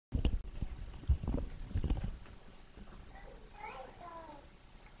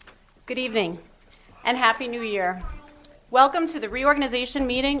Good evening and Happy New Year. Welcome to the reorganization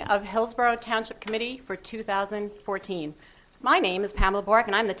meeting of Hillsborough Township Committee for 2014. My name is Pamela Bork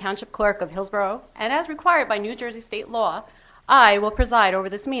and I'm the Township Clerk of Hillsborough, and as required by New Jersey state law, I will preside over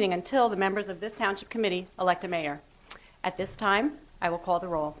this meeting until the members of this Township Committee elect a mayor. At this time, I will call the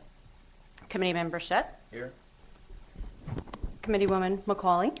roll. Committeeman Burchett. Here. Committeewoman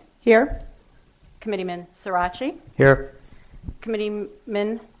McCauley. Here. Committeeman Sirachi. Here.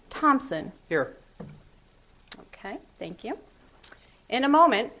 Committeeman Thompson. Here. Okay, thank you. In a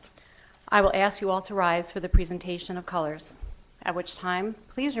moment, I will ask you all to rise for the presentation of colors, at which time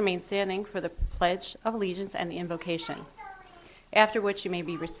please remain standing for the Pledge of Allegiance and the invocation, after which you may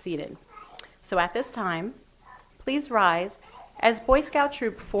be seated. So at this time, please rise as Boy Scout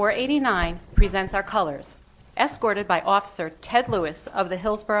Troop 489 presents our colors, escorted by Officer Ted Lewis of the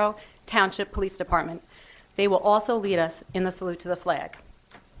Hillsborough Township Police Department. They will also lead us in the salute to the flag.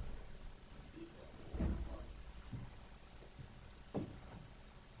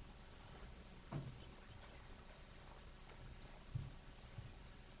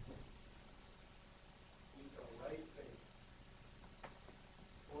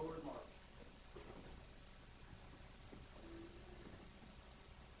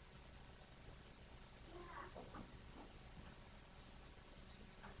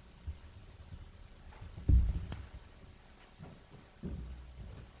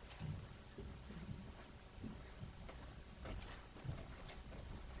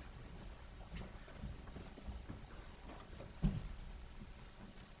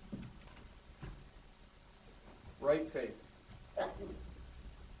 Right face.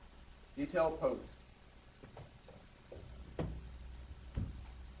 Detail post.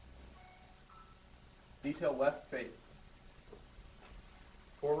 Detail left face.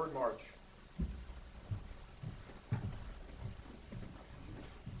 Forward march.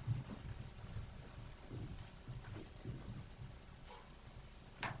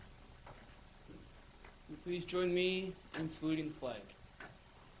 Please join me in saluting the flag.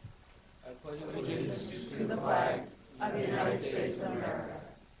 I pledge allegiance to the flag of the United States of America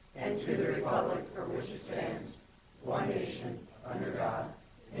and to the republic for which it stands, one nation, under God,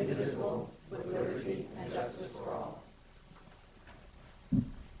 indivisible, with liberty and justice for all.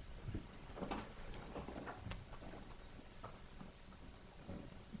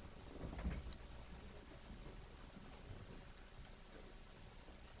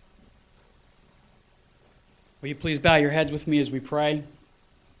 Will you please bow your heads with me as we pray?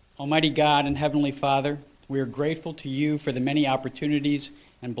 Almighty God and Heavenly Father, we are grateful to you for the many opportunities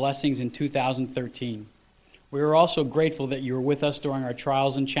and blessings in 2013. We are also grateful that you were with us during our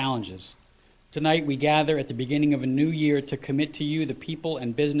trials and challenges. Tonight we gather at the beginning of a new year to commit to you the people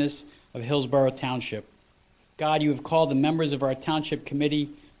and business of Hillsborough Township. God, you have called the members of our Township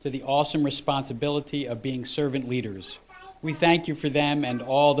Committee to the awesome responsibility of being servant leaders. We thank you for them and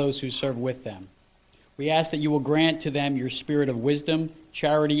all those who serve with them. We ask that you will grant to them your spirit of wisdom,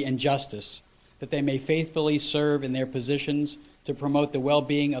 charity, and justice, that they may faithfully serve in their positions to promote the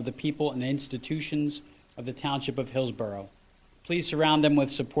well-being of the people and institutions of the Township of Hillsborough. Please surround them with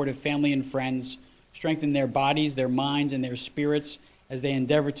supportive family and friends, strengthen their bodies, their minds, and their spirits as they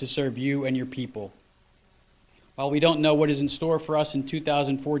endeavor to serve you and your people. While we don't know what is in store for us in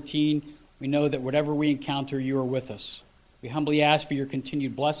 2014, we know that whatever we encounter, you are with us. We humbly ask for your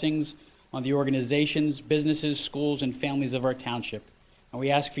continued blessings on the organizations, businesses, schools, and families of our township. And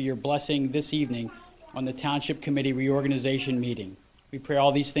we ask for your blessing this evening on the Township Committee reorganization meeting. We pray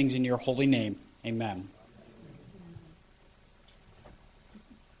all these things in your holy name. Amen.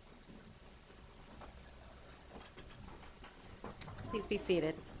 Please be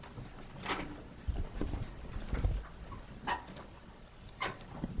seated.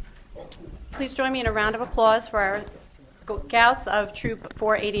 Please join me in a round of applause for our Scouts of Troop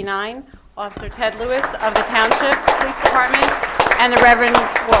 489, Officer Ted Lewis of the Township Police Department, and the Reverend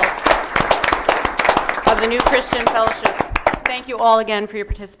Wolf of the New Christian Fellowship. Thank you all again for your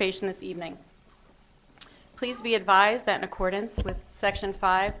participation this evening. Please be advised that in accordance with Section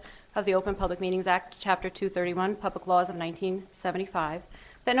 5 of the Open Public Meetings Act, Chapter 231, Public Laws of 1975,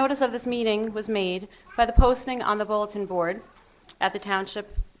 that notice of this meeting was made by the posting on the bulletin board at the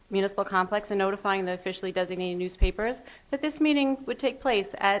Township Municipal Complex and notifying the officially designated newspapers that this meeting would take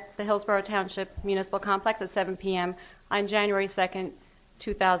place at the Hillsborough Township Municipal Complex at 7 p.m. on January 2nd,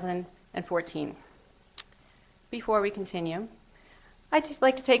 2014. Before we continue, I'd just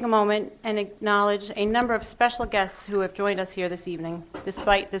like to take a moment and acknowledge a number of special guests who have joined us here this evening,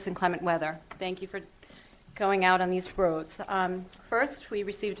 despite this inclement weather. Thank you for going out on these roads. First, we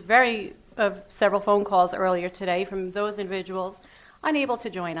received several phone calls earlier today from those individuals unable to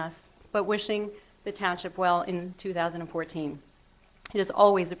join us. but wishing the township well in 2014. It is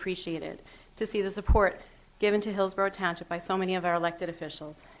always appreciated to see the support given to Hillsborough Township by so many of our elected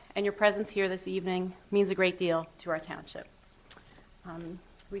officials, and your presence here this evening means a great deal to our township.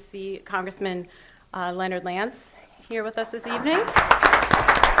 We see Congressman Leonard Lance here with us this evening.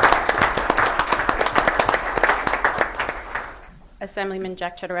 Assemblyman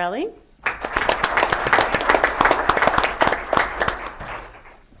Jack Cettarelli.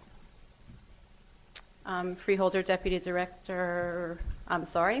 Freeholder Deputy Director,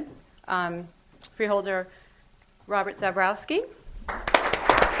 Freeholder Robert Zabrowski.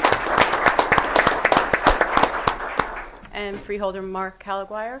 And Freeholder Mark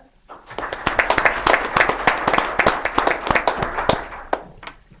Calaguire.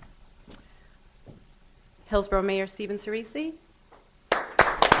 Hillsborough Mayor Stephen Cerisi.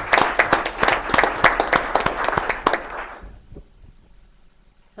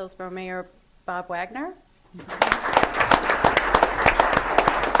 Hillsborough Mayor Bob Wagner.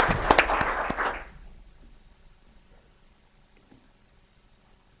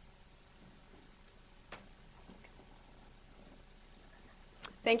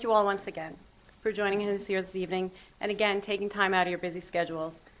 Thank you all once again for joining us here this evening, and again, taking time out of your busy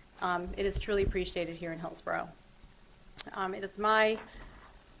schedules. It is truly appreciated here in Hillsborough. It is my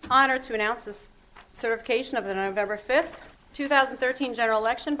honor to announce this certification of the November 5th, 2013 general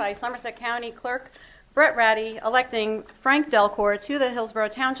election by Somerset County Clerk Brett Ratty, electing Frank Delcourt to the Hillsborough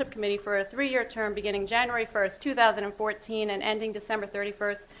Township Committee for a 3-year term beginning January 1st, 2014 and ending December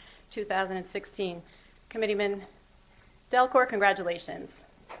 31st, 2016. Committeeman Delcourt, congratulations.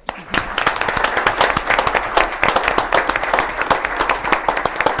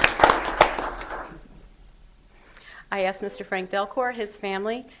 I ask Mr. Frank Delcourt, his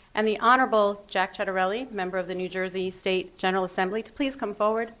family, and the Honorable Jack Cettarelli, member of the New Jersey State General Assembly, to please come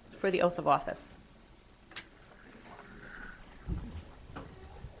forward for the oath of office.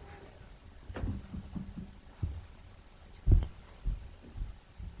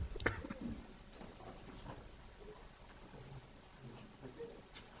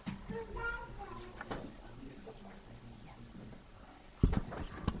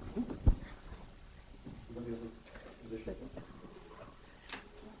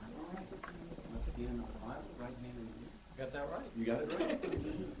 Got that right. You got it right.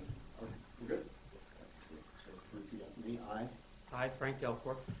 We're good. So repeat after me. I, Frank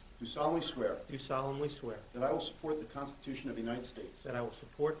Delcourt, Do solemnly swear do solemnly swear that I will support the Constitution of the United States that I will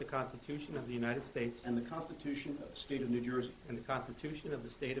support the Constitution of the United States and the Constitution of the State of New Jersey, and the Constitution of the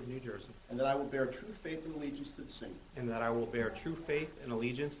State of New Jersey, and that I will bear true faith and allegiance to the same, and that I will bear true faith and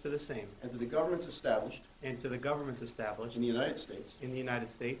allegiance to the same, and to the governments established and to the governments established in the United States in the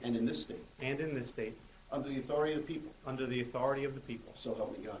United States and in this state, and in this state, under the authority of the people. under the authority of the people. So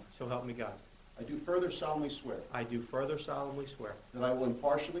help me God. So help me God. I do further solemnly swear I do further solemnly swear that I will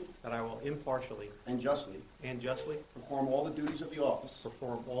impartially that I will impartially and justly and justly perform all the duties of the office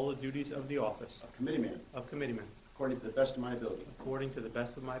perform all the duties of the office of committeeman committeeman according to the best of my ability. according to the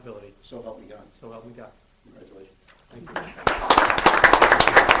best of my ability. So help me God. So help me God. Congratulations. Thank you.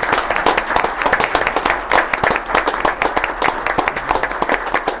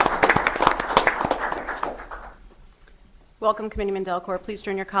 Welcome, Committeeman Delcourt. Please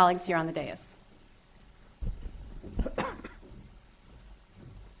join your colleagues here on the dais.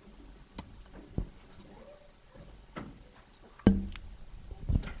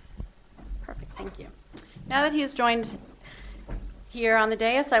 Perfect, thank you. Now that he has joined here on the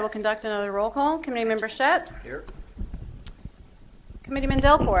dais, I will conduct another roll call. Committeeman Burchett. Here. Committeeman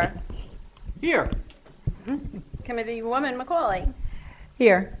Delcourt. Here. Committeewoman McCauley.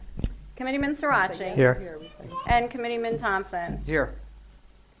 Here. Committeeman Sirachi. Here. And Committeeman Thompson. Here.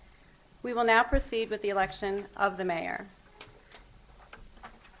 We will now proceed with the election of the mayor.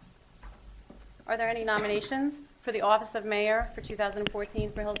 Are there any nominations for the office of mayor for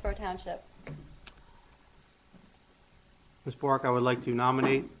 2014 for Hillsborough Township? Ms. Bork, I would like to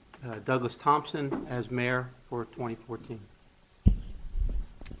nominate Douglas Thompson as mayor for 2014.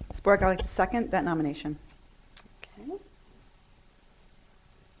 Ms. Bork, I'd like to second that nomination. Okay.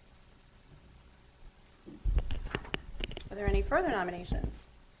 Are there any further nominations?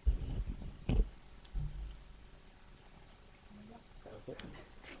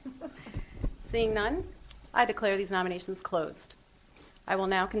 Seeing none, I declare these nominations closed. I will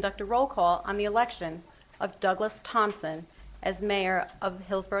now conduct a roll call on the election of Douglas Thompson as mayor of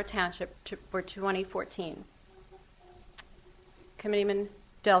Hillsborough Township for 2014. Committeeman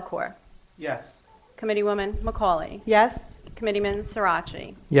Delcourt. Yes. Committeewoman McCauley. Yes? Committeeman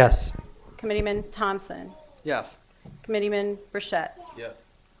Sirachi. Yes. Committeeman Thompson. Yes. Committeeman Burchett. Yes.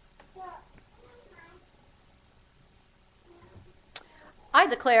 I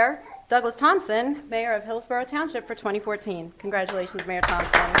declare Douglas Thompson Mayor of Hillsborough Township for 2014. Congratulations, Mayor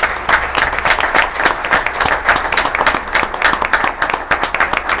Thompson.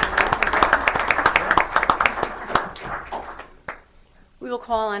 We will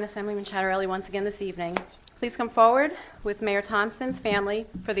call on Assemblyman Chattarelli once again this evening. Please come forward with Mayor Thompson's family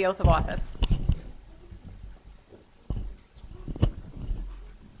for the oath of office.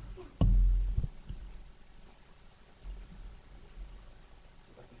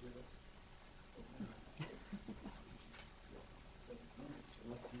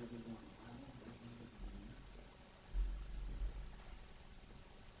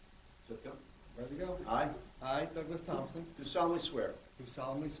 Let's go. Ready to go? I I, Douglas Thompson, do solemnly swear do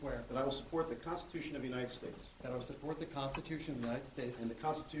solemnly swear that I will support the Constitution of the United States that I will support the Constitution of the United States and the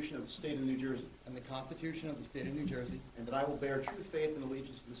Constitution of the State of New Jersey, and the Constitution of the State of New Jersey, and that I will bear true faith and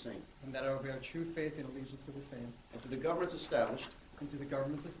allegiance to the same, and that I will bear true faith and allegiance to the same, and to the governments established and to the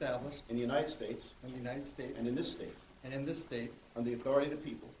governments established in the United States in the United States and in this state, under the authority of the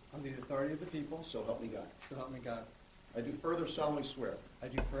people, under the authority of the people, so help me God. so help me God. I do further solemnly swear I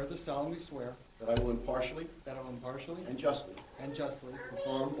do further solemnly swear that I will impartially that I will impartially and justly and justly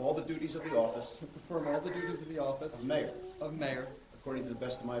perform all the duties of the office perform all the duties of the office of mayor of mayor according to the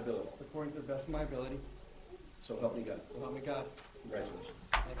best of my ability, according to the best of my ability, so help me God. so help me God. Congratulations.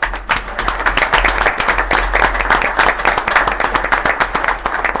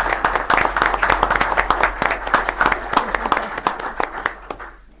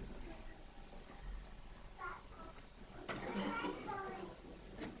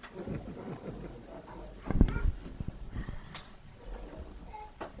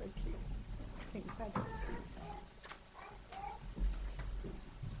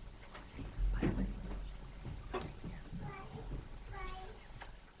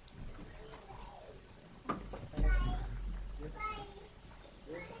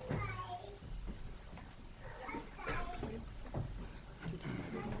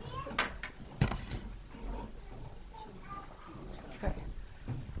 Thank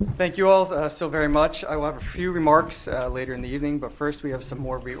you. Thank you all so very much. I will have a few remarks later in the evening, but first we have some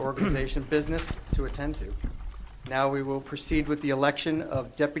more reorganization business to attend to. Now we will proceed with the election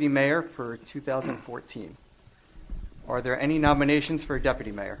of deputy mayor for 2014. Are there any nominations for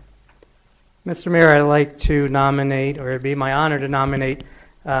deputy mayor? Mr. Mayor, I'd like to nominate, or it'd be my honor to nominate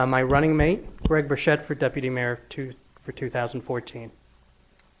my running mate, Greg Burchett, for deputy mayor for 2014.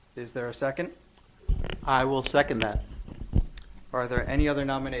 Is there a second? I will second that. Are there any other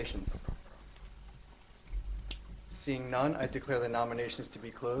nominations? Seeing none, I declare the nominations to be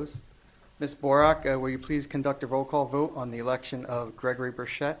closed. Ms. Borak, will you please conduct a roll call vote on the election of Gregory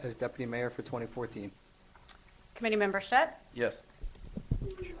Burchett as deputy mayor for 2014? Committeeman Burchett, Yes.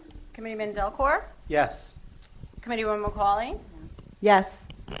 Committeeman Delcor, Yes. Committeewoman McCauley, Yes.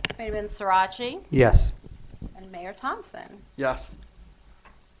 Committeeman Sirachi, Yes. and Mayor Thompson. Yes.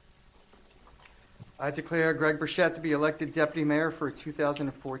 I declare Greg Burchett to be elected deputy mayor for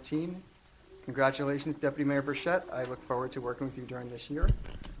 2014. Congratulations, Deputy Mayor Burchett. I look forward to working with you during this year.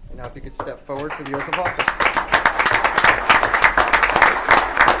 And now if you could step forward for the oath of office.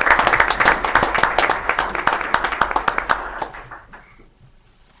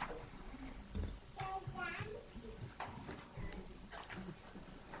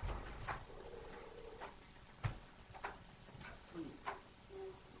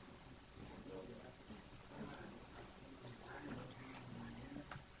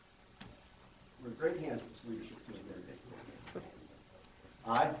 We're in great hands with this leadership team here today.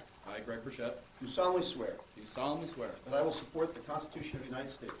 I I, Greg Burchett, do solemnly swear do solemnly swear that I will support the Constitution of the United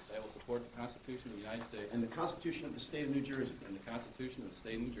States that I will support the Constitution of the United States and the Constitution of the State of New Jersey, and the Constitution of the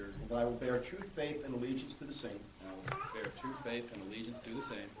State of New Jersey, and that I will bear true faith and allegiance to the same, and I will bear true faith and allegiance to the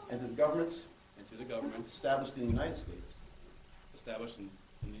same, and to the governments and to the government established in the United States established in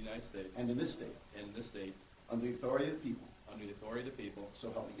the United States and in this state, and in this state, under the authority of the people, under the authority of the people, so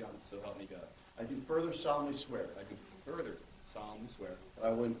help me God. so help me God. I do further solemnly swear I do further solemnly swear that I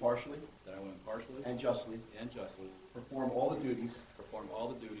will impartially that I will impartially and justly and justly perform all the duties perform all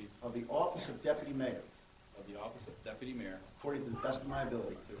the duties of the office of deputy mayor of the office of deputy mayor according to the best of my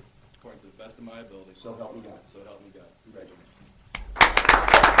ability, according to the best of my ability, so help me God. so help me God. Congratulations.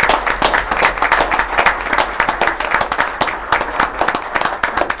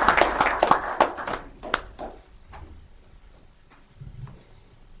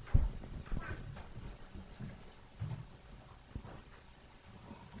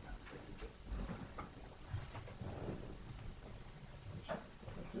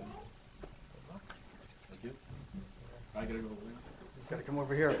 Thank you. I gotta go over there. Got to come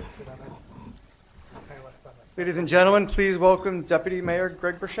over here. I left by myself. Ladies and gentlemen, please welcome Deputy Mayor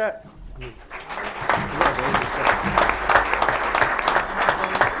Greg Burchett. Okay.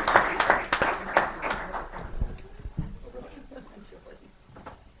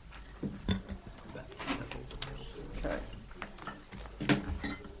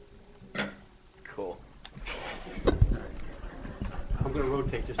 Cool. I'm going to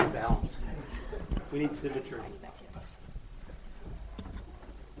rotate just to balance. We need symmetry.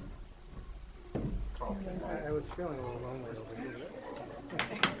 I was feeling a little lonely over here.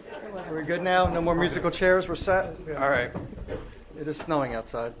 Are we good now? No more musical chairs? We're set? All right. It is snowing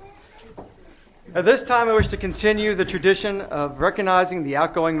outside. At this time, I wish to continue the tradition of recognizing the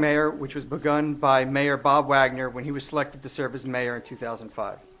outgoing mayor, which was begun by Mayor Bob Wagner when he was selected to serve as mayor in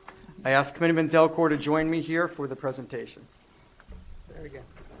 2005. I ask Committeeman Delcourt to join me here for the presentation. There we go.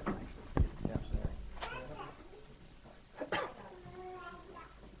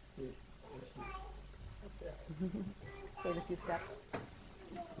 Save a few steps.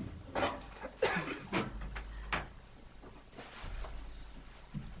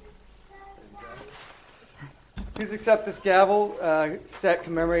 Please accept this gavel set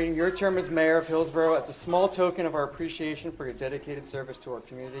commemorating your term as mayor of Hillsborough as a small token of our appreciation for your dedicated service to our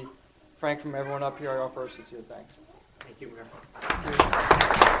community. Frank, from everyone up here, I offer our sincere thanks. Thank you, Mayor.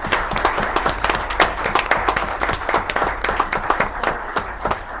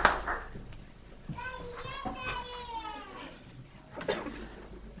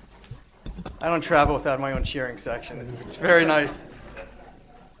 I don't travel without my own cheering section. It's very nice.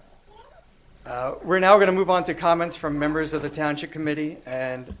 We're now going to move on to comments from members of the Township Committee,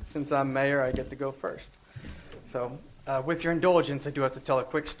 and since I'm mayor, I get to go first. So, with your indulgence, I do have to tell a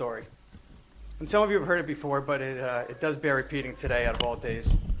quick story. And some of you have heard it before, but it does bear repeating today out of all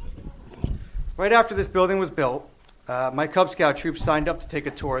days. Right after this building was built, my Cub Scout troop signed up to take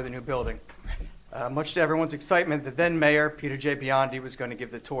a tour of the new building. Much to everyone's excitement, the then mayor, Peter J. Biondi, was going to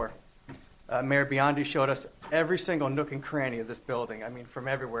give the tour. Mayor Biondi showed us every single nook and cranny of this building, I mean, from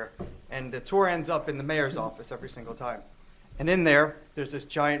everywhere. And the tour ends up in the mayor's office every single time. And in there, there's this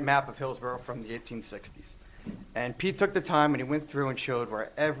giant map of Hillsborough from the 1860s. And Pete took the time and he went through and showed where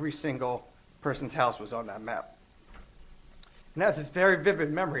every single person's house was on that map. And I have this very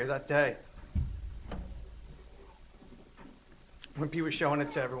vivid memory of that day when Pete was showing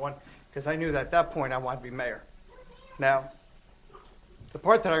it to everyone, because I knew that at that point I wanted to be mayor. Now, the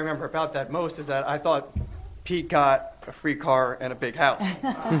part that I remember about that most is that I thought Pete got a free car and a big house.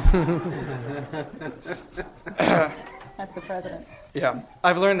 That's the president. Yeah,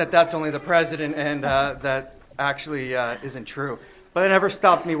 I've learned that that's only the president, and that actually isn't true. But it never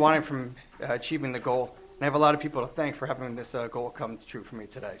stopped me wanting from achieving the goal. And I have a lot of people to thank for having this goal come true for me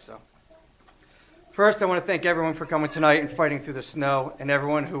today. So, first, I want to thank everyone for coming tonight and fighting through the snow, and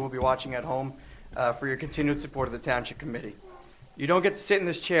everyone who will be watching at home for your continued support of the Township Committee. You don't get to sit in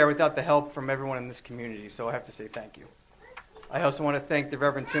this chair without the help from everyone in this community, so I have to say thank you. I also want to thank the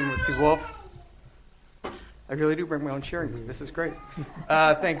Reverend Timothy Wolf. I really do bring my own cheering because this is great.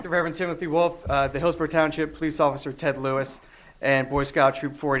 Thank the Reverend Timothy Wolf, the Hillsborough Township Police Officer Ted Lewis, and Boy Scout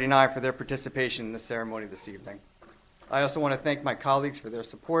Troop 489 for their participation in the ceremony this evening. I also want to thank my colleagues for their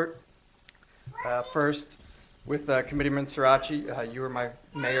support. First, with Committeeman Sirachi, you were my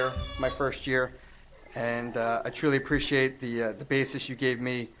mayor my first year. And I truly appreciate the basis you gave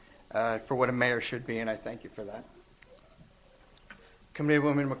me for what a mayor should be, and I thank you for that.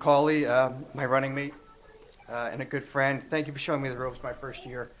 Committeewoman McCauley, my running mate and a good friend, thank you for showing me the ropes my first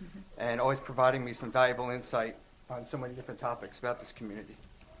year and always providing me some valuable insight on so many different topics about this community.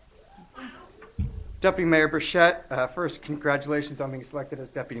 Deputy Mayor Burchett, first, congratulations on being selected as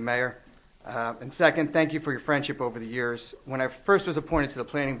Deputy Mayor. And second, thank you for your friendship over the years. When I first was appointed to the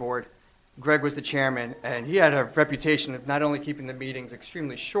Planning Board, Greg was the chairman, and he had a reputation of not only keeping the meetings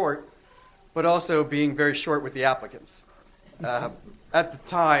extremely short, but also being very short with the applicants. At the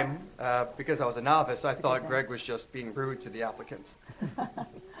time, because I was a novice, I thought Greg was just being rude to the applicants.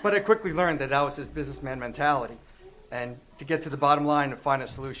 But I quickly learned that that was his businessman mentality. And to get to the bottom line and find a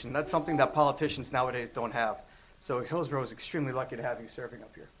solution, that's something that politicians nowadays don't have. So Hillsborough is extremely lucky to have you serving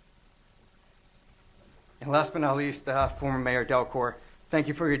up here. And last but not least, former Mayor Delcourt, thank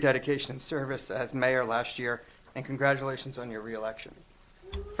you for your dedication and service as mayor last year, and congratulations on your re-election.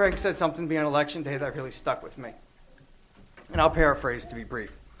 Frank said something being election day that really stuck with me. And I'll paraphrase to be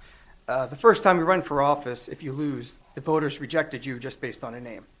brief. The first time you run for office, if you lose, the voters rejected you just based on a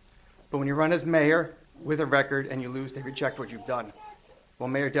name. But when you run as mayor with a record and you lose, they reject what you've done. Well,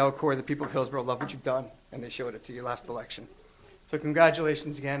 Mayor Delcourt, the people of Hillsborough love what you've done, and they showed it to you last election. So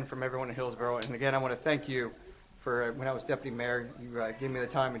congratulations again from everyone in Hillsborough. And again, I want to thank you for when I was deputy mayor, you gave me the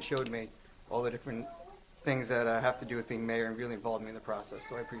time and showed me all the different things that have to do with being mayor and really involved me in the process,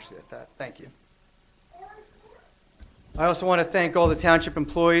 so I appreciate that. Thank you. I also want to thank all the township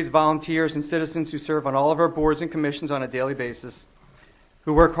employees, volunteers, and citizens who serve on all of our boards and commissions on a daily basis,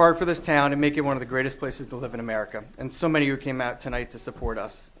 who work hard for this town and make it one of the greatest places to live in America. And so many who came out tonight to support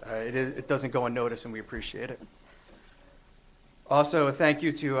us. It doesn't go unnoticed, and we appreciate it. Also, a thank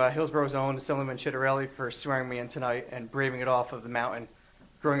you to Hillsboro's own Assemblyman Chitterelli for swearing me in tonight and braving it off of the mountain.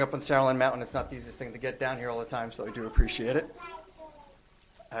 Growing up on Saraland Mountain, it's not the easiest thing to get down here all the time, so I do appreciate it.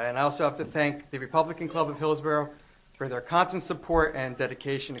 And I also have to thank the Republican Club of Hillsboro for their constant support and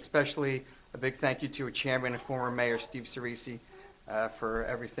dedication, especially a big thank you to our chairman and former mayor, Steve Cerisi, for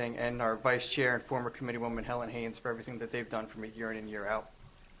everything, and our vice chair and former committeewoman, Helen Haynes, for everything that they've done for me year in and year out.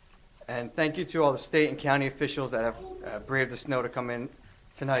 And thank you to all the state and county officials that have braved the snow to come in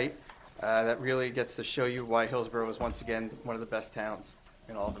tonight. That really gets to show you why Hillsboro is once again one of the best towns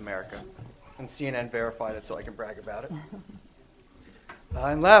in all of America. And CNN verified it, so I can brag about it.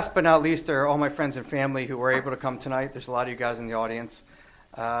 And last but not least are all my friends and family who were able to come tonight. There's a lot of you guys in the audience.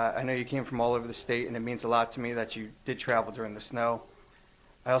 I know you came from all over the state, and it means a lot to me that you did travel during the snow.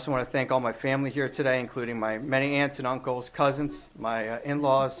 I also want to thank all my family here today, including my many aunts and uncles, cousins, my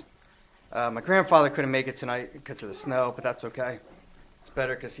in-laws. My grandfather couldn't make it tonight because of the snow, but that's okay. It's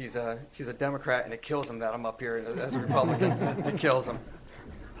better because he's a Democrat, and it kills him that I'm up here as a Republican. It kills him.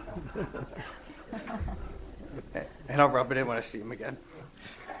 And I'll rub it in when I see him again.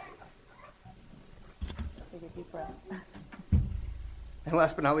 Take a deep breath. And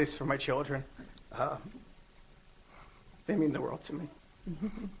last but not least, for my children, they mean the world to me.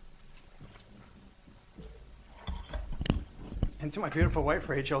 And to my beautiful wife,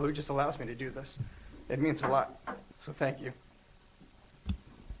 Rachel, who just allows me to do this. It means a lot, so thank you.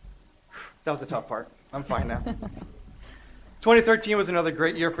 That was the tough part. I'm fine now. 2013 was another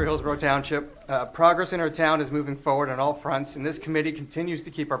great year for Hillsborough Township. Progress in our town is moving forward on all fronts, and this committee continues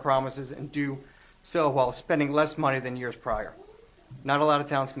to keep our promises and do so while spending less money than years prior. Not a lot of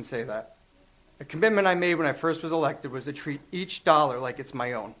towns can say that. A commitment I made when I first was elected was to treat each dollar like it's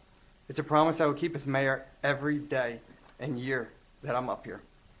my own. It's a promise I will keep as mayor every day and year that I'm up here.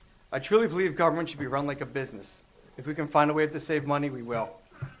 I truly believe government should be run like a business. If we can find a way to save money, we will.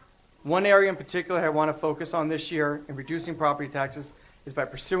 One area in particular I want to focus on this year in reducing property taxes is by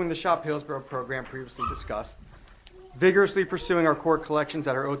pursuing the Shop Hillsborough program previously discussed, vigorously pursuing our core collections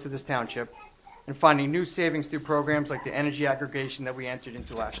that are owed to this township, and finding new savings through programs like the energy aggregation that we entered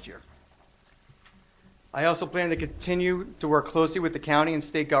into last year. I also plan to continue to work closely with the county and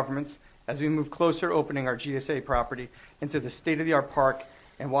state governments as we move closer to opening our GSA property into the state-of-the-art park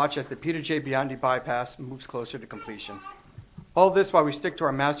and watch as the Peter J. Biondi bypass moves closer to completion. All this while we stick to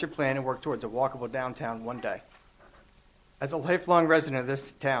our master plan and work towards a walkable downtown one day. As a lifelong resident of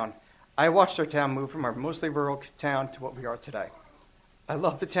this town, I watched our town move from our mostly rural town to what we are today. I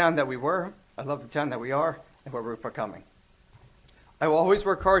love the town that we were, I love the town that we are, and where we're becoming. I will always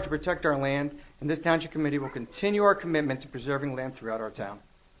work hard to protect our land, and this Township Committee will continue our commitment to preserving land throughout our town.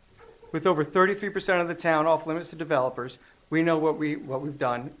 With over 33% of the town off limits to developers, we know what we've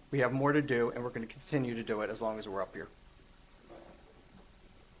done, we have more to do, and we're going to continue to do it as long as we're up here.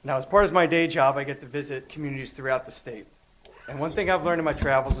 Now, as part of my day job, I get to visit communities throughout the state. And one thing I've learned in my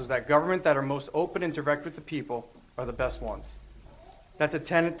travels is that government that are most open and direct with the people are the best ones. That's a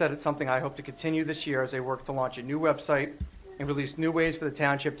tenet that it's something I hope to continue this year as I work to launch a new website and release new ways for the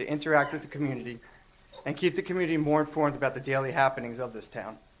township to interact with the community and keep the community more informed about the daily happenings of this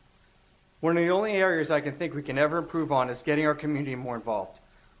town. One of the only areas I can think we can ever improve on is getting our community more involved.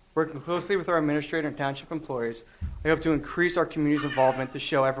 Working closely with our administrator and township employees, I hope to increase our community's involvement to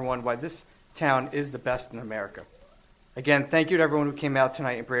show everyone why this town is the best in America. Again, thank you to everyone who came out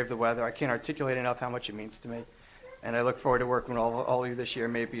tonight and braved the weather. I can't articulate enough how much it means to me. And I look forward to working with all of you this year.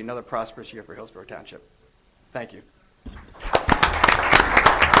 May it be another prosperous year for Hillsborough Township. Thank you.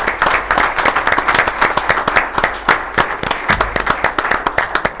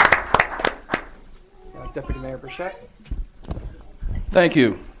 Deputy Mayor Burchett. Thank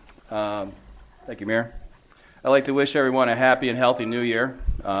you. Thank you, Mayor. I'd like to wish everyone a happy and healthy new year.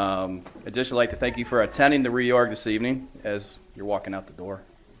 I'd just like to thank you for attending the reorg this evening as you're walking out the door.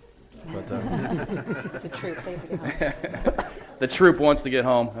 But, It's a troop. They have to get home. the troop wants to get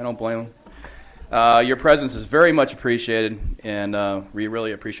home. I don't blame them. Your presence is very much appreciated, and we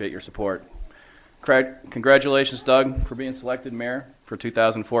really appreciate your support. Congratulations, Doug, for being selected mayor for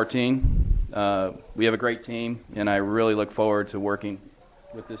 2014. We have a great team, and I really look forward to working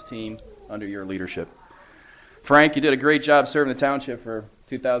with this team under your leadership. Frank, you did a great job serving the township for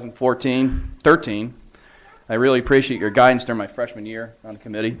 2013. I really appreciate your guidance during my freshman year on the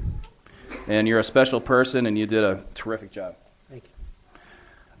committee. and you're a special person, and you did a terrific job. Thank you.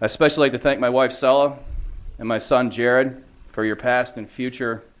 I especially like to thank my wife, Sella, and my son, Jared, for your past and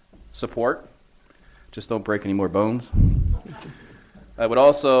future support. Just don't break any more bones. I would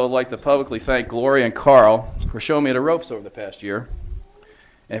also like to publicly thank Gloria and Carl for showing me the ropes over the past year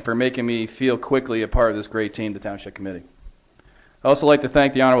and for making me feel quickly a part of this great team, the Township Committee. I'd also like to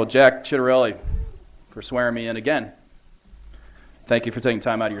thank the Honorable Jack Chittarelli for swearing me in again. Thank you for taking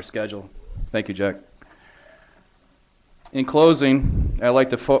time out of your schedule. Thank you, Jack. In closing, I'd like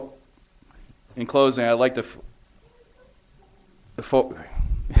to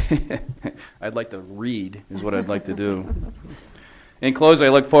I'd like to read is what I'd like to do. In closing, I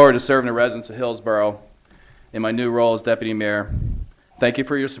look forward to serving the residents of Hillsborough in my new role as Deputy Mayor. Thank you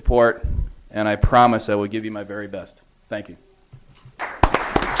for your support, and I promise I will give you my very best. Thank you.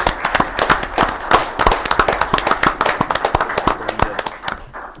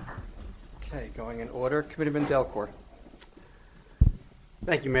 Okay, going in order, Committeeman Delcourt.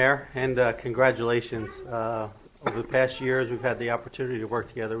 Thank you, Mayor, and congratulations. Over the past years, we've had the opportunity to work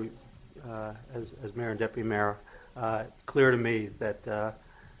together as Mayor and Deputy Mayor. It's clear to me that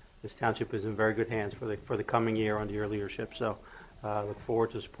this township is in very good hands for the coming year under your leadership. So I look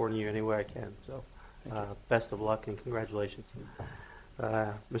forward to supporting you any way I can. So best of luck and congratulations.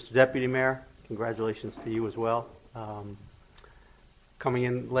 Mr. Deputy Mayor, congratulations to you as well. Coming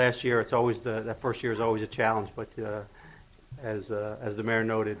in last year, it's always that first year is always a challenge, but as the mayor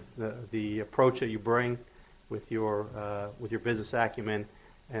noted, the approach that you bring with your business acumen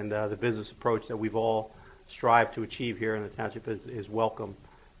and the business approach that we've all strived to achieve here in the township is welcome.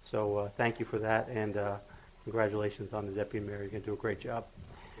 So thank you for that, and congratulations on the deputy mayor. You're going to do a great job.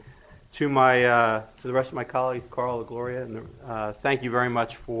 To the rest of my colleagues, Carl and Gloria, and thank you very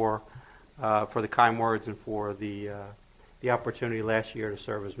much for the kind words and for the opportunity last year to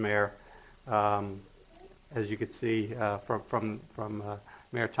serve as mayor. As you could see from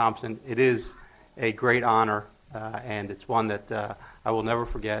Mayor Thompson, it is a great honor, and it's one that I will never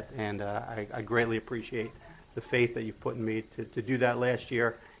forget, and I greatly appreciate the faith that you've put in me to do that last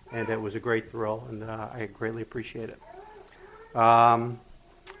year, and it was a great thrill, and I greatly appreciate it.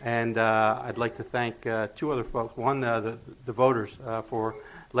 And I'd like to thank two other folks. One, the voters for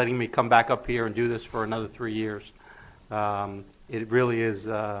letting me come back up here and do this for another 3 years. It really is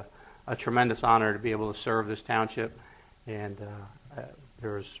a tremendous honor to be able to serve this township, and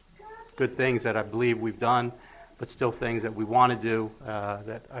there's good things that I believe we've done, but still things that we want to do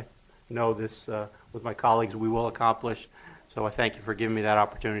that I know this with my colleagues we will accomplish. So I thank you for giving me that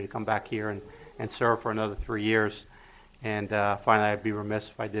opportunity to come back here and serve for another 3 years. And finally, I'd be remiss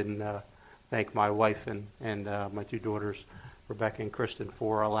if I didn't thank my wife and my two daughters, Rebecca and Kristen,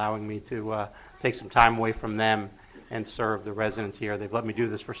 for allowing me to take some time away from them and serve the residents here. They've let me do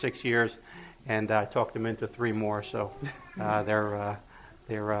this for 6 years, and I talked them into 3 more. So they're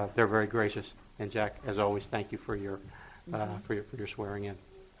very gracious. And Jack, as always, thank you for your swearing in.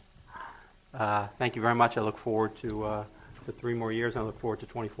 Thank you very much. I look forward to 3 more years, and I look forward to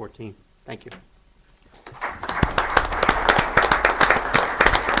 2014. Thank you.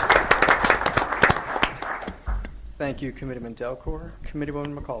 Thank you, Committeeman Delcourt.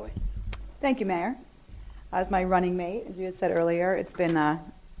 Committeewoman McCauley. Thank you, Mayor. As my running mate, as you had said earlier, it's been a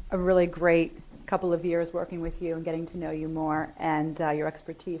really great couple of years working with you and getting to know you more and your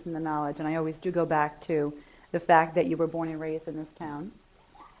expertise and the knowledge. And I always do go back to the fact that you were born and raised in this town.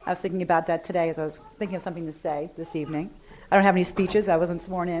 I was thinking about that today as I was thinking of something to say this evening. I don't have any speeches. I wasn't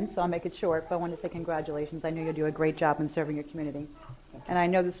sworn in, so I'll make it short. But I wanted to say congratulations. I know you'll do a great job in serving your community. And I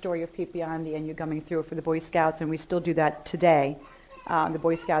know the story of Pete Biondi and you coming through for the Boy Scouts, and we still do that today. The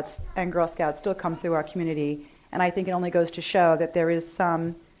Boy Scouts and Girl Scouts still come through our community. And I think it only goes to show that there is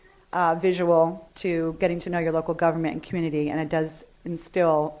some visual to getting to know your local government and community, and it does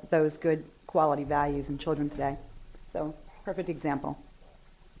instill those good quality values in children today. So, perfect example.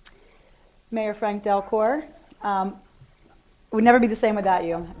 Mayor Frank Delcourt, would never be the same without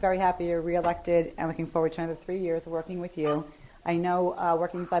you. I'm very happy you're reelected and looking forward to another 3 years of working with you. I know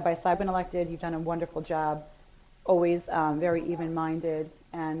working side by side when elected, you've done a wonderful job, always very even-minded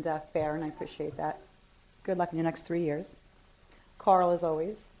and fair, and I appreciate that. Good luck in your next 3 years. Carl, as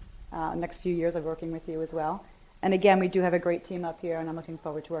always, next few years of working with you as well. And again, we do have a great team up here, and I'm looking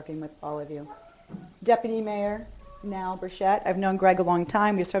forward to working with all of you. Deputy Mayor, now Burchett. I've known Greg a long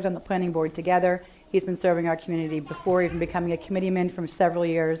time. We served on the planning board together. He's been serving our community before even becoming a committeeman for several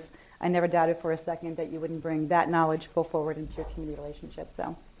years. I never doubted for a second that you wouldn't bring that knowledge full forward into your community relationship.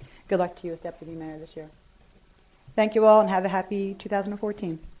 So good luck to you as Deputy Mayor this year. Thank you all, and have a happy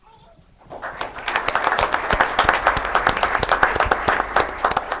 2014.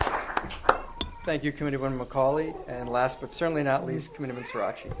 Thank you, Committeewoman McCauley. And last but certainly not least, Committeeman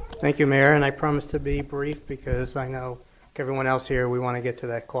Sirachi. Thank you, Mayor, and I promise to be brief because I know, like everyone else here, we want to get to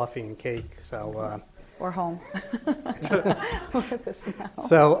that coffee and cake. So, Or home.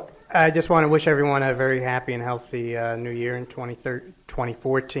 so I just want to wish everyone a very happy and healthy new year in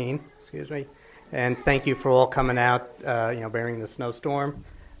 2014. Excuse me, and thank you for all coming out, bearing the snowstorm.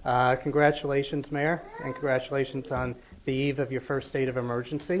 Congratulations, Mayor, and congratulations on the eve of your first state of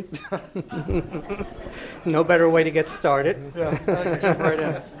emergency. No better way to get started. Yeah, jump right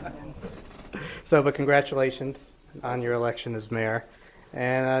in. So, but congratulations on your election as mayor.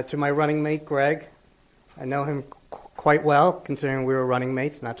 And to my running mate, Greg, I know him quite well, considering we were running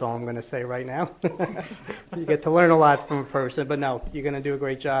mates, and that's all I'm going to say right now. You get to learn a lot from a person, but no, you're going to do a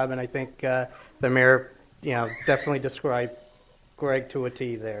great job, and I think the mayor, definitely described Greg to a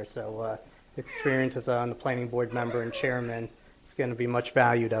T there. So experience as on the planning board member and chairman is going to be much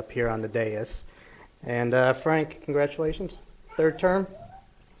valued up here on the dais. And Frank, congratulations. Third term?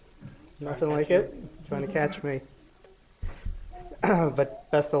 Nothing like it? Trying to catch me. But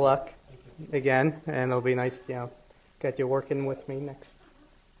best of luck again, and it'll be nice, get you working with me next.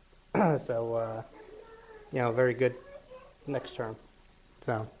 So, very good next term.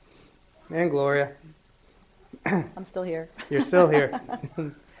 So, and Gloria. I'm still here. You're still here.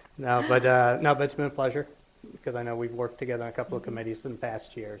 No, but it's been a pleasure because I know we've worked together on a couple of committees in the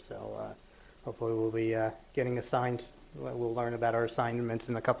past year. So hopefully we'll be getting assigned. We'll learn about our assignments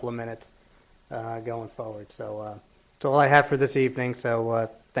in a couple of minutes going forward. So that's all I have for this evening. So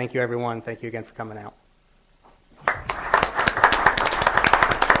thank you, everyone. Thank you again for coming out.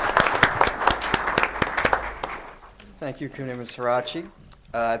 Thank you, Committeeman Sirachi.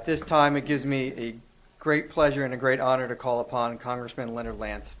 At this time, it gives me a great pleasure and a great honor to call upon Congressman Leonard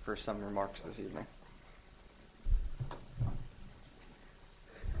Lance for some remarks this evening.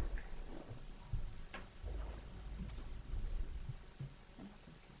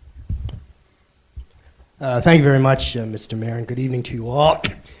 Thank you very much, Mr. Mayor, and good evening to you all.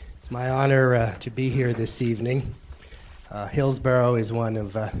 It's my honor to be here this evening. Hillsborough is one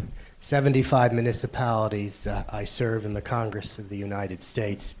of 75 municipalities I serve in the Congress of the United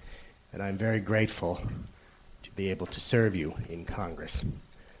States, and I'm very grateful to be able to serve you in Congress.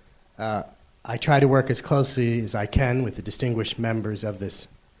 I try to work as closely as I can with the distinguished members of this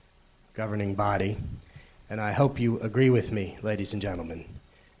governing body, and I hope you agree with me, ladies and gentlemen.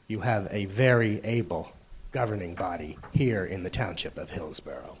 You have a very able governing body here in the township of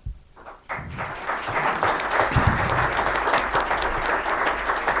Hillsborough.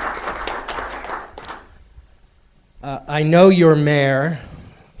 I know your mayor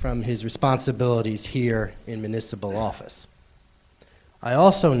from his responsibilities here in municipal office. I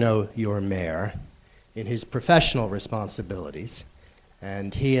also know your mayor in his professional responsibilities,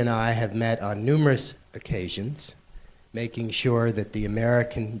 and he and I have met on numerous occasions, making sure that the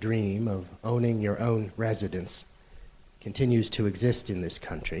American dream of owning your own residence continues to exist in this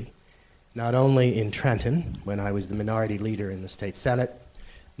country, not only in Trenton, when I was the minority leader in the state Senate,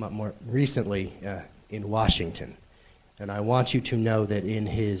 but more recently in Washington. And I want you to know that in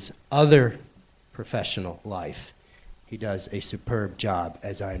his other professional life, he does a superb job,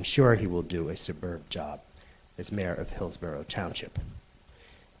 as I am sure he will do a superb job as mayor of Hillsborough Township.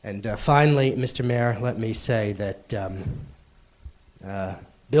 And finally, Mr. Mayor, let me say that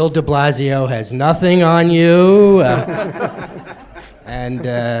Bill de Blasio has nothing on you. And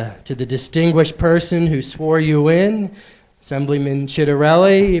to the distinguished person who swore you in, Assemblyman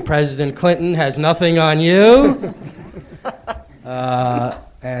Chittarelli, President Clinton has nothing on you.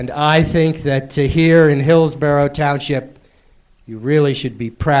 And I think that here in Hillsborough Township, you really should be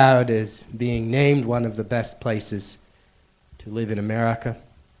proud as being named one of the best places to live in America.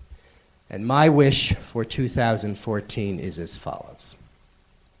 And my wish for 2014 is as follows.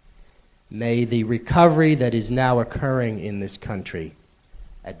 May the recovery that is now occurring in this country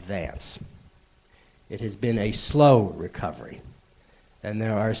advance. It has been a slow recovery, and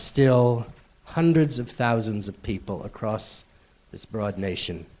there are still hundreds of thousands of people across this broad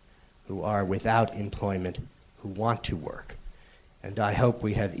nation who are without employment, who want to work. And I hope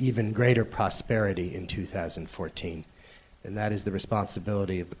we have even greater prosperity in 2014. And that is the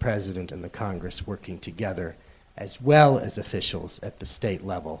responsibility of the President and the Congress working together, as well as officials at the state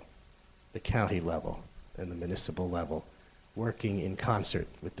level, the county level, and the municipal level, working in concert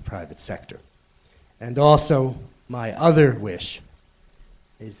with the private sector. And also, my other wish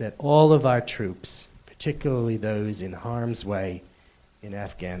is that all of our troops, particularly those in harm's way in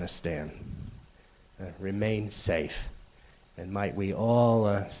Afghanistan, remain safe. And might we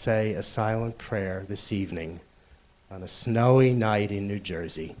all say a silent prayer this evening on a snowy night in New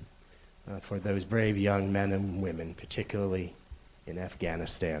Jersey for those brave young men and women, particularly in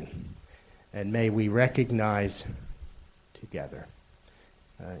Afghanistan. And may we recognize together,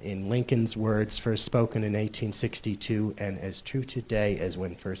 in Lincoln's words first spoken in 1862 and as true today as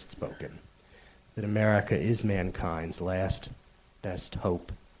when first spoken, that America is mankind's last best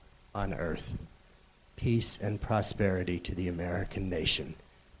hope on earth. Peace and prosperity to the American nation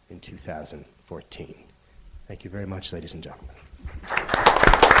in 2014. Thank you very much, ladies and gentlemen.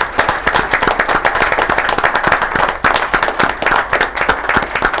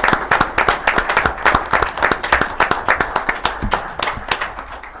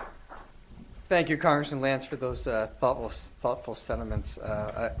 Thank you, Congressman Lance, for those thoughtful sentiments.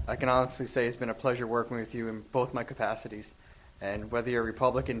 I can honestly say it's been a pleasure working with you in both my capacities. And whether you're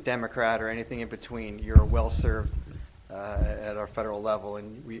Republican, Democrat, or anything in between, you're well served at our federal level.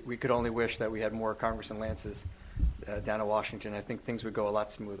 And we could only wish that we had more Congressman Lances down in Washington. I think things would go a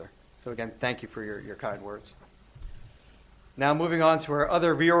lot smoother. So again, thank you for your kind words. Now moving on to our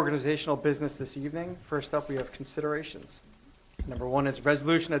other reorganizational business this evening. First up, we have considerations. Number one is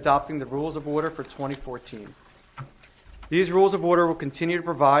resolution adopting the rules of order for 2014. These rules of order will continue to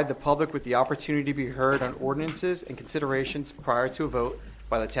provide the public with the opportunity to be heard on ordinances and considerations prior to a vote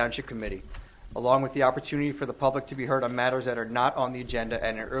by the Township Committee, along with the opportunity for the public to be heard on matters that are not on the agenda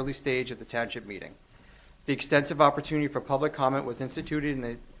at an early stage of the Township meeting. The extensive opportunity for public comment was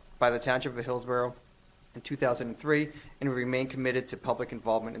instituted by the Township of Hillsborough in 2003 and will remain committed to public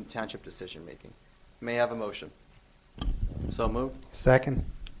involvement in Township decision making. May I have a motion? So moved. Second.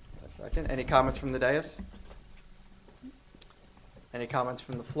 A second. Any comments from the dais? Any comments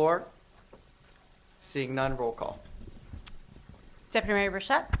from the floor? Seeing none, roll call. Deputy Mayor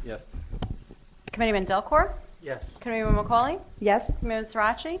Burchett? Yes. Committeeman Delcor? Yes. Committeeman McCauley? Yes. Committeeman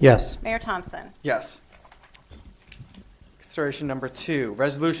Srirachi? Yes. Mayor Thompson? Yes. Consideration number 2,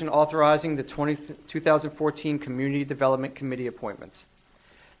 resolution authorizing the 2014 Community Development Committee appointments.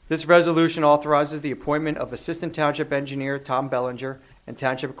 This resolution authorizes the appointment of Assistant Township Engineer Tom Bellinger and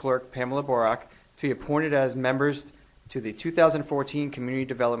Township Clerk Pamela Borak to be appointed as members to the 2014 Community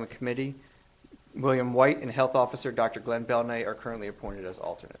Development Committee. William White and Health Officer Dr. Glenn Belnay are currently appointed as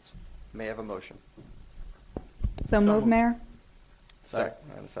alternates. May I have a motion? So moved, Mayor. Second.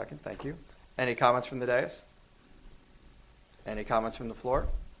 And a second. Thank you. Any comments from the dais? Any comments from the floor?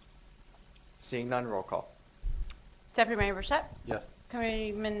 Seeing none, roll call. Deputy Mayor Burchett? Yes.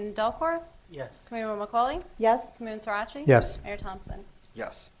 Committeeman Delcor? Yes. Committeeman McCauley? Yes. Committeeman Srirachi? Yes. Mayor Thompson?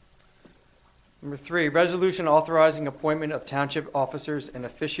 Yes. Number 3, resolution authorizing appointment of township officers and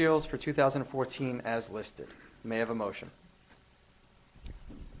officials for 2014 as listed. May I have a motion?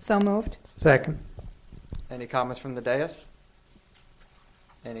 So moved. Second. Any comments from the dais?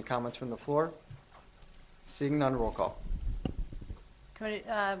 Any comments from the floor? Seeing none, roll call.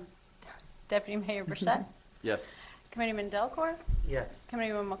 Deputy Mayor Burchett? Yes. Committeeman Delcor? Yes.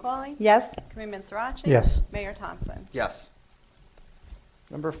 Committeeman McCauley? Yes. Committeeman Srirachi? Yes. Mayor Thompson? Yes.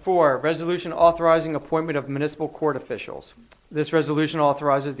 Number 4, resolution authorizing appointment of municipal court officials. This resolution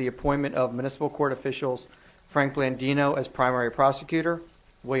authorizes the appointment of municipal court officials Frank Blandino as primary prosecutor,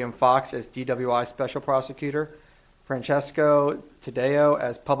 William Fox as DWI special prosecutor, Francesco Tadeo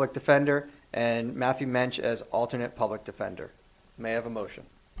as public defender, and Matthew Mensch as alternate public defender. May I have a motion?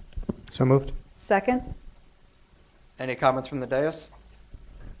 So moved. Second. Any comments from the dais?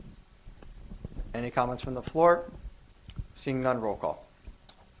 Any comments from the floor? Seeing none, roll call.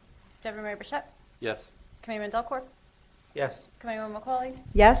 Deputy Mayor Burchett? Yes. Committeeman Delcor? Yes. Committeeman McCauley?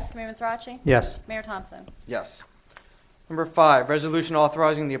 Yes. Committeeman Srirachi? Yes. Mayor Thompson? Yes. Number 5, resolution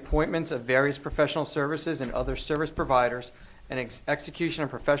authorizing the appointments of various professional services and other service providers and execution of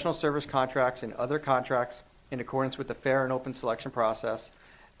professional service contracts and other contracts in accordance with the fair and open selection process,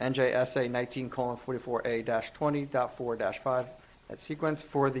 NJSA 19:44A-20.4-5, at sequence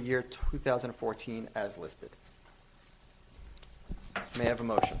for the year 2014 as listed. May I have a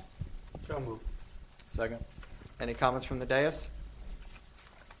motion? So moved. Second. Any comments from the dais?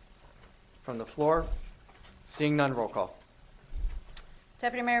 From the floor? Seeing none, roll call.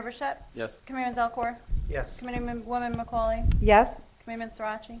 Deputy Mayor Burchett? Yes. Committeeman Delcor? Yes. Committeeman Woman McCauley? Yes. Committeeman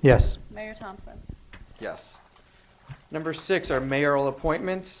Srirachi? Yes. Mayor Thompson? Yes. Number 6 are mayoral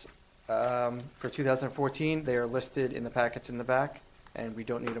appointments for 2014. They are listed in the packets in the back, and we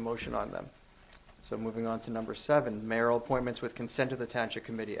don't need a motion on them. So moving on to number 7, mayoral appointments with consent of the Township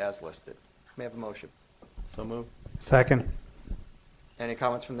Committee as listed. May I have a motion? So moved. Second. Any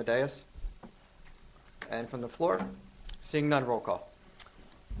comments from the dais? And from the floor? Seeing none, roll call.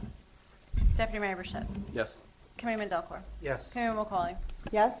 Deputy Mayor Burchett? Yes. Committeeman Delcor? Yes. Committeeman McCauley?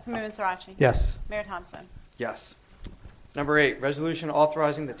 Yes. Committeeman Srirachi? Yes. Mayor Thompson? Yes. Number 8, resolution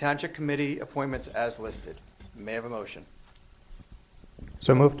authorizing the Township Committee appointments as listed. May I have a motion?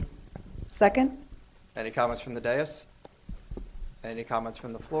 So moved. Second? Any comments from the dais? Any comments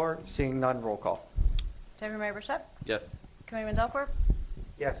from the floor? Seeing none, roll call. Deputy Mayor Burchett? Yes. Committeeman Delport?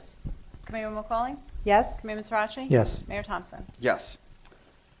 Yes. Committeeman McCauley? Yes? Committeeman Srirachi? Yes. Mayor Thompson? Yes.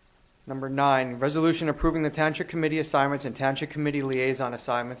 Number 9, resolution approving the Township Committee assignments and Township Committee liaison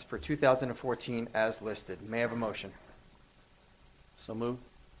assignments for 2014 as listed. May I have a motion? So moved.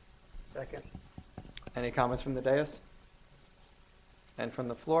 Second. Any comments from the dais? And from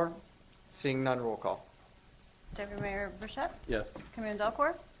the floor? Seeing none, roll call. Deputy Mayor Burchett? Yes. Committeeman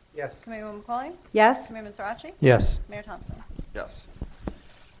Delport? Yes. Committeeman McCauley? Yes? Committeeman Srirachi? Yes. Mayor Thompson? Yes.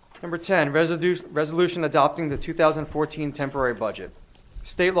 Number 10, resolution adopting the 2014 temporary budget.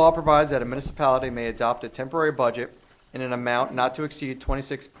 State law provides that a municipality may adopt a temporary budget in an amount not to exceed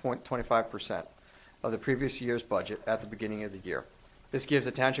 26.25% of the previous year's budget at the beginning of the year. This gives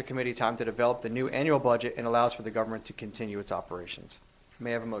the Township Committee time to develop the new annual budget and allows for the government to continue its operations.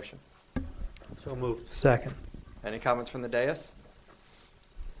 May I have a motion? So moved. Second. Any comments from the dais?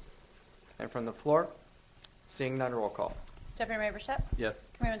 And from the floor? Seeing none, roll call. Deputy Mayor Burchett? Yes.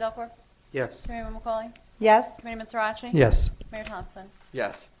 Committeeman Delport? Yes. Committeeman McCauley? Yes? Committeeman Srirachi? Yes. Mayor Thompson?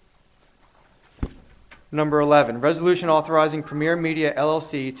 Yes. Number 11, resolution authorizing Premier Media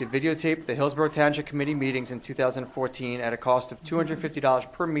LLC to videotape the Hillsborough Township Committee meetings in 2014 at a cost of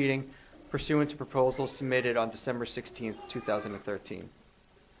 $250 per meeting pursuant to proposals submitted on December 16th, 2013.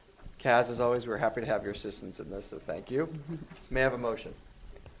 Kaz, as always, we're happy to have your assistance in this, so thank you. May I have a motion?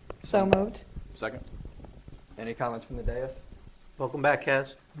 So moved. Second. Any comments from the dais? Welcome back,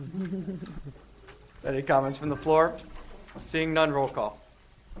 Kaz. Any comments from the floor? Seeing none, roll call.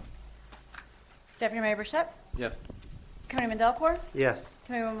 Deputy Mayor Burchett? Yes. Committeeman Delport? Yes.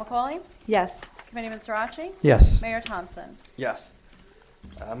 Committeeman McCauley? Yes? Committeeman Srirachi? Yes. Mayor Thompson? Yes.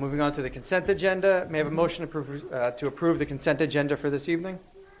 Moving on to the consent agenda, may I have a motion to approve the consent agenda for this evening?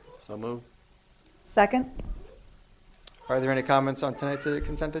 So moved. Second? Are there any comments on tonight's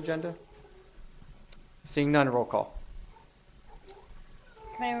consent agenda? Seeing none, roll call.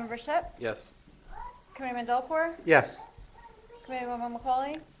 Committeeman Burchett? Yes. Committeeman Delport? Yes. Committeeman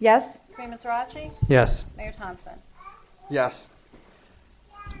McCauley? Yes? Committeeman Srirachi? Yes. Mayor Thompson? Yes.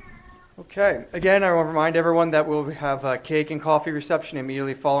 Okay. Again, I want to remind everyone that we'll have a cake and coffee reception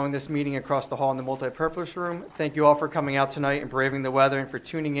immediately following this meeting across the hall in the multipurpose room. Thank you all for coming out tonight and braving the weather and for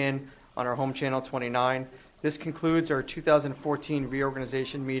tuning in on our home channel 29. This concludes our 2014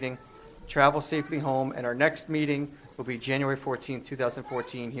 reorganization meeting. Travel safely home, and our next meeting will be January 14,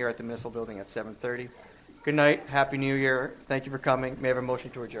 2014, here at the Municipal Building at 7:30. Good night. Happy New Year. Thank you for coming. May I have a motion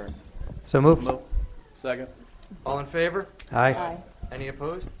to adjourn? So moved. Second. All in favor? Aye. Any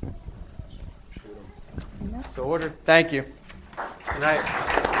opposed? So ordered. Thank you. Good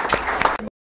night.